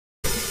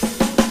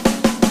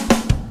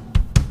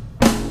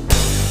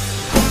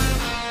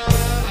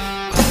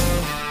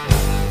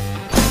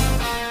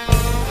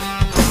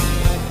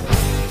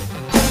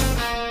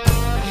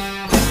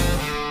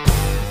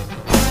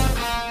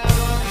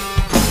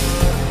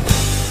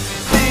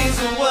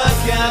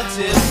out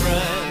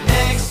different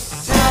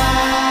next time.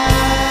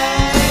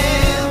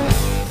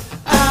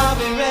 I'll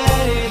be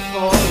ready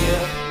for you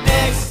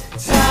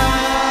next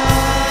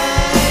time.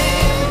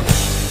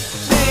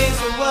 Things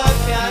will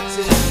work out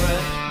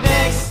different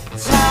next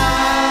time.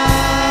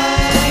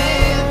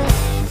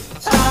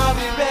 I'll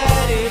be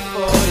ready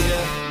for you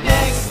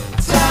next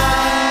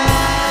time.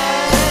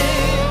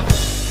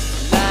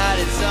 Light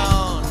is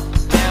on,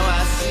 now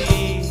I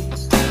see.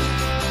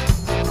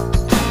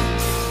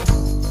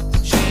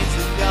 Chains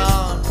are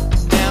gone,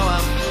 now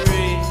I'm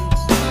free.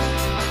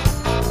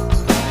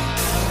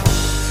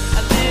 I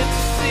live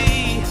to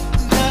see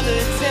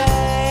another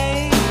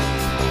day.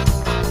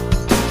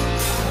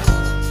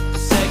 A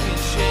second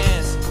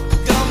chance,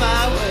 go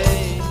my way,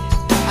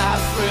 I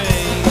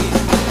pray.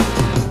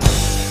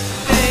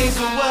 Things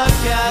will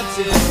work out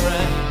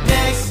different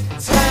next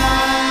time.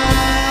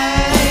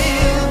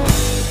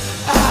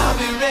 I'll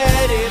be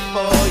ready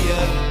for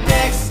you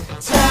next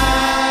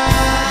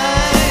time.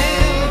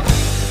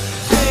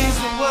 Things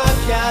will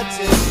work out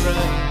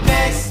different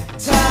next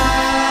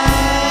time.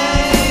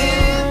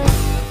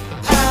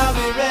 I'll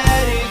be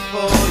ready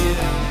for you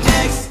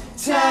next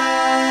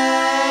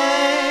time.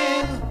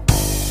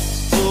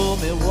 Fool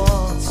me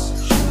once,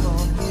 shame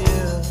on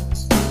you.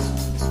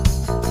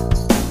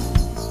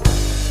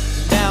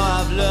 Now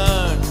I've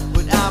learned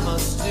what I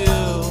must do.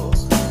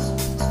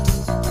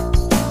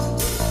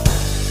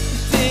 You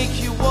think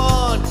you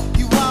won,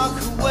 you walk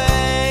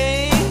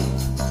away.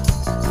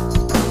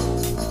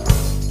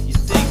 You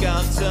think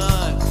I'm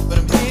done, but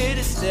I'm here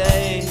to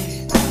stay.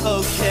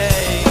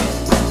 Okay.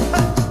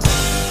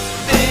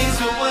 Things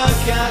will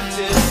work out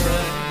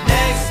different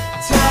next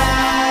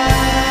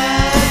time.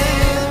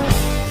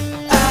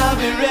 I'll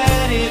be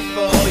ready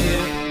for you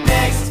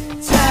next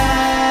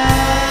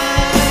time.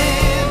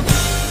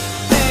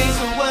 Things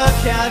will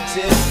work out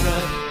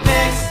different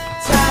next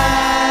time.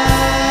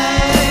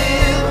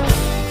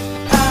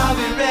 I'll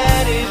be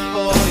ready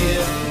for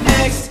you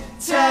next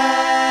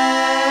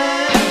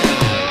time.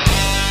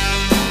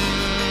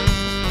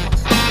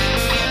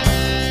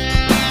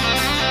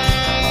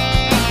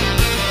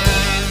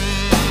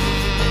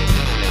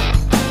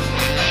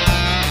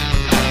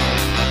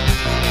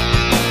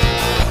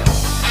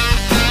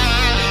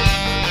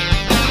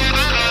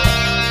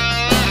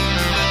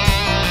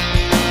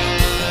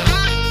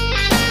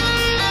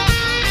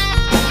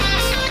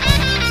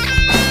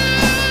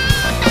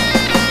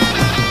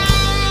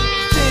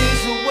 Things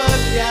will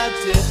work out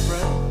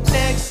different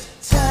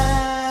next time.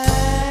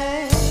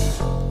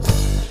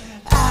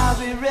 I'll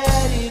be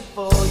ready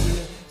for you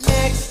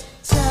next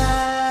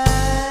time.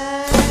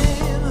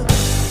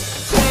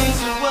 Things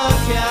will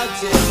work out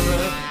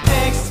different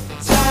next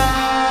time.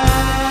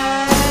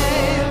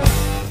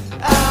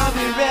 I'll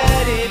be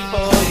ready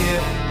for you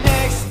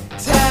next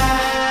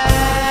time.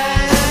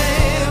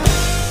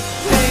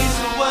 Things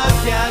will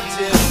work out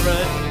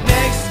different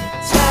next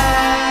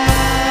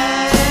time.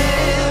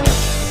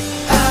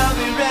 I'll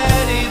be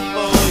ready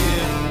for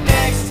you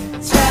next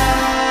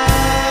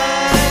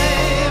time.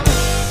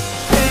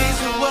 Things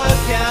will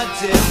work out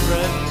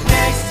different